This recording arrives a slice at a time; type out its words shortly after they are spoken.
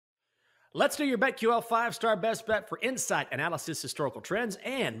Let's do your BetQL 5-star best bet for insight, analysis, historical trends,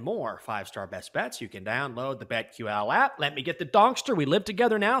 and more 5-star best bets. You can download the BetQL app. Let me get the Donkster. We live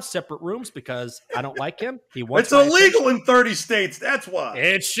together now, separate rooms because I don't like him. He wants It's illegal in 30 states. That's why.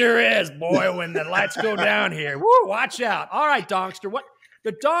 It sure is, boy, when the lights go down here. Woo, watch out. All right, Donkster.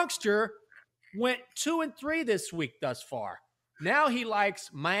 The Donkster went 2-3 this week thus far. Now he likes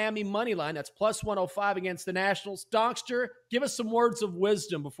Miami money line. That's plus 105 against the Nationals. Donkster, give us some words of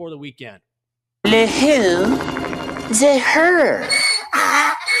wisdom before the weekend. Le who? The her.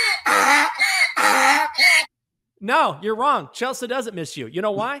 No, you're wrong. Chelsa doesn't miss you. You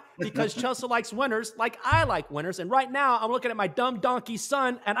know why? Because Chelsa likes winners like I like winners. And right now, I'm looking at my dumb donkey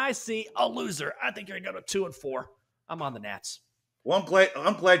son, and I see a loser. I think you're going to go to 2-4. I'm on the Nats. Well,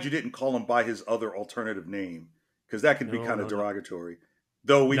 I'm glad you didn't call him by his other alternative name, because that can be kind of derogatory.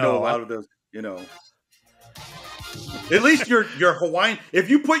 Though we know a lot of those, At least your Hawaiian.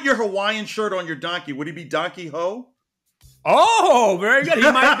 If you put your Hawaiian shirt on your donkey, would he be Donkey Ho? Oh, very good.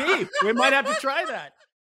 He might be. We might have to try that.